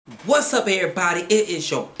What's up, everybody? It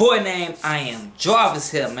is your boy named I am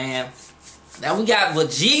Jarvis here, man. Now we got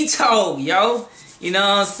VEGITO, yo. You know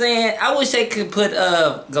what I'm saying? I wish they could put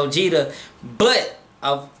Gogeta, but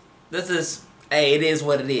this is, hey, it is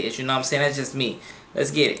what it is. You know what I'm saying? That's just me.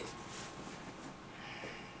 Let's get it.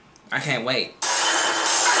 I can't wait.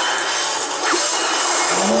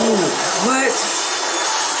 Oh, what?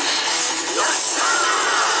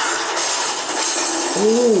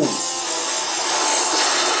 Ooh.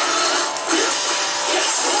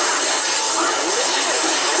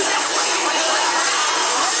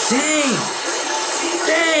 Dang.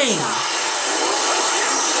 Dang.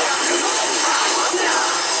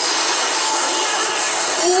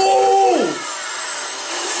 Ooh.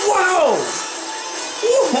 Whoa.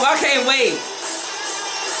 Ooh, I can't wait.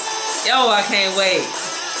 Yo, I can't wait.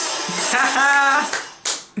 Haha.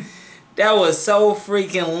 That was so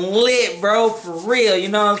freaking lit, bro. For real. You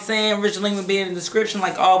know what I'm saying? Rich link will be in the description.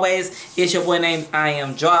 Like always, it's your boy named I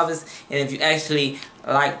am Jarvis. And if you actually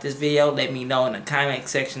like this video, let me know in the comment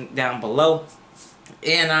section down below.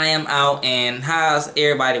 And I am out. And how's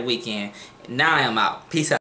everybody weekend? Now I am out. Peace out.